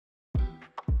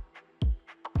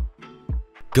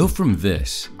Go from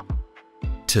this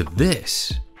to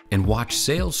this and watch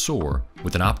sales soar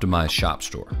with an optimized shop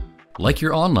store. Like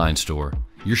your online store,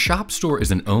 your shop store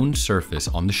is an owned surface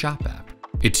on the Shop app.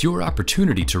 It's your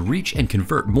opportunity to reach and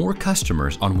convert more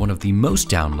customers on one of the most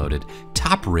downloaded,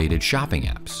 top-rated shopping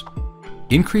apps.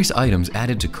 Increase items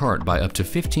added to cart by up to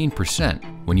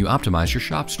 15% when you optimize your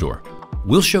shop store.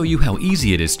 We'll show you how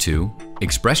easy it is to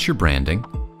express your branding,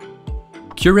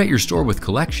 curate your store with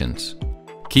collections,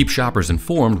 keep shoppers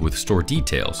informed with store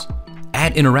details,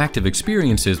 add interactive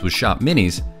experiences with Shop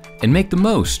Minis, and make the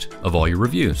most of all your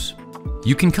reviews.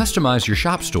 You can customize your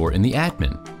shop store in the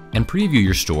admin and preview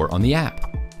your store on the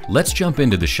app. Let's jump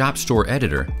into the shop store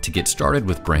editor to get started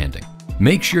with branding.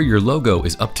 Make sure your logo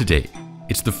is up to date.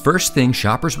 It's the first thing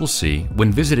shoppers will see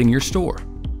when visiting your store.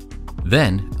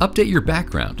 Then, update your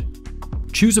background.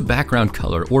 Choose a background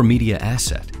color or media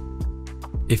asset.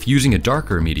 If using a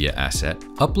darker media asset,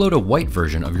 upload a white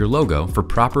version of your logo for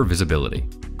proper visibility.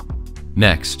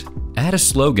 Next, add a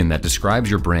slogan that describes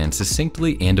your brand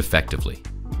succinctly and effectively.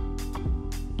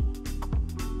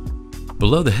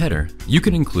 Below the header, you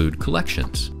can include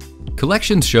collections.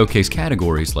 Collections showcase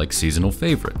categories like seasonal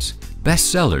favorites,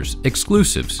 bestsellers,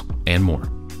 exclusives, and more.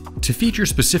 To feature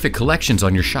specific collections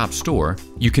on your shop store,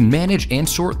 you can manage and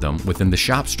sort them within the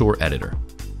shop store editor.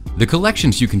 The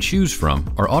collections you can choose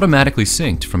from are automatically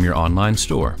synced from your online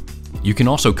store. You can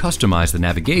also customize the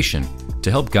navigation to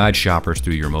help guide shoppers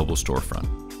through your mobile storefront.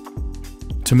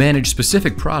 To manage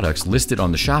specific products listed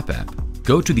on the Shop app,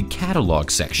 go to the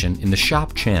Catalog section in the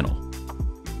Shop channel.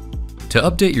 To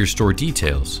update your store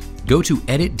details, go to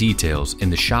Edit Details in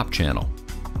the Shop channel.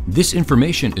 This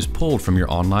information is pulled from your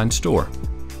online store,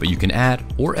 but you can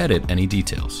add or edit any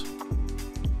details.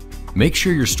 Make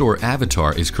sure your store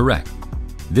avatar is correct.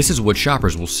 This is what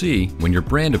shoppers will see when your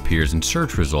brand appears in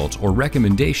search results or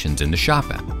recommendations in the Shop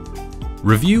app.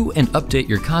 Review and update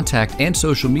your contact and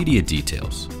social media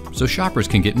details so shoppers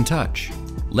can get in touch.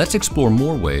 Let's explore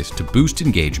more ways to boost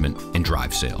engagement and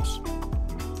drive sales.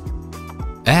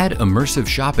 Add immersive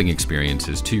shopping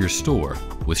experiences to your store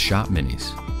with Shop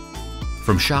Minis.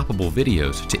 From shoppable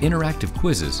videos to interactive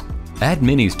quizzes, add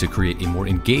minis to create a more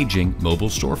engaging mobile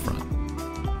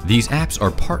storefront. These apps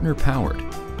are partner-powered.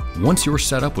 Once you're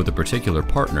set up with a particular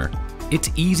partner, it's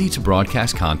easy to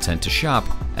broadcast content to Shop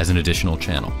as an additional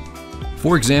channel.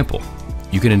 For example,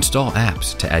 you can install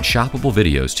apps to add shoppable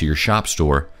videos to your shop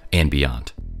store and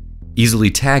beyond. Easily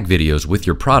tag videos with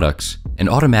your products and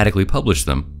automatically publish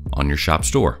them on your shop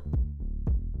store.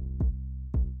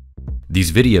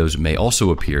 These videos may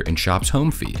also appear in Shop's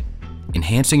home feed,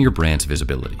 enhancing your brand's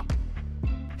visibility.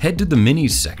 Head to the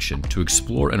Minis section to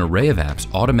explore an array of apps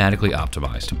automatically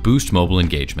optimized to boost mobile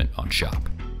engagement on Shop.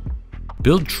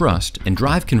 Build trust and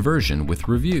drive conversion with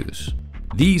reviews.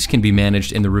 These can be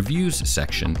managed in the Reviews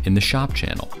section in the Shop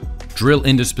channel. Drill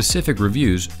into specific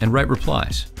reviews and write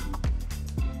replies.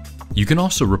 You can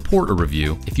also report a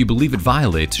review if you believe it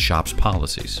violates Shop's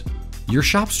policies. Your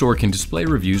shop store can display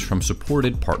reviews from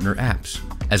supported partner apps,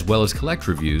 as well as collect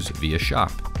reviews via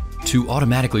Shop. To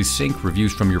automatically sync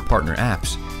reviews from your partner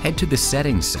apps, head to the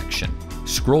Settings section.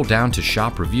 Scroll down to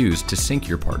Shop Reviews to sync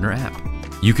your partner app.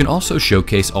 You can also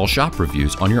showcase all Shop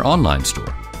reviews on your online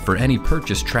store. For any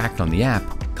purchase tracked on the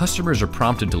app, customers are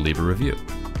prompted to leave a review.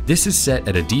 This is set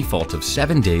at a default of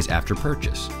 7 days after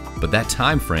purchase, but that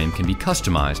time frame can be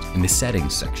customized in the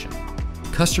Settings section.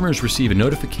 Customers receive a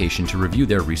notification to review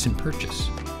their recent purchase.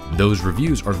 Those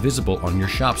reviews are visible on your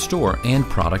shop store and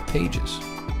product pages.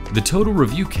 The total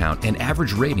review count and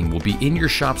average rating will be in your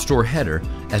shop store header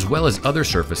as well as other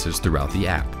surfaces throughout the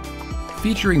app.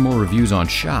 Featuring more reviews on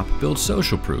Shop builds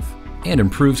social proof and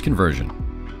improves conversion.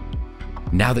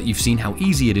 Now that you've seen how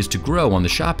easy it is to grow on the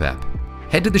Shop app,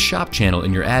 head to the Shop channel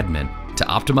in your admin to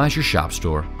optimize your shop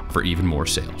store for even more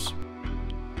sales.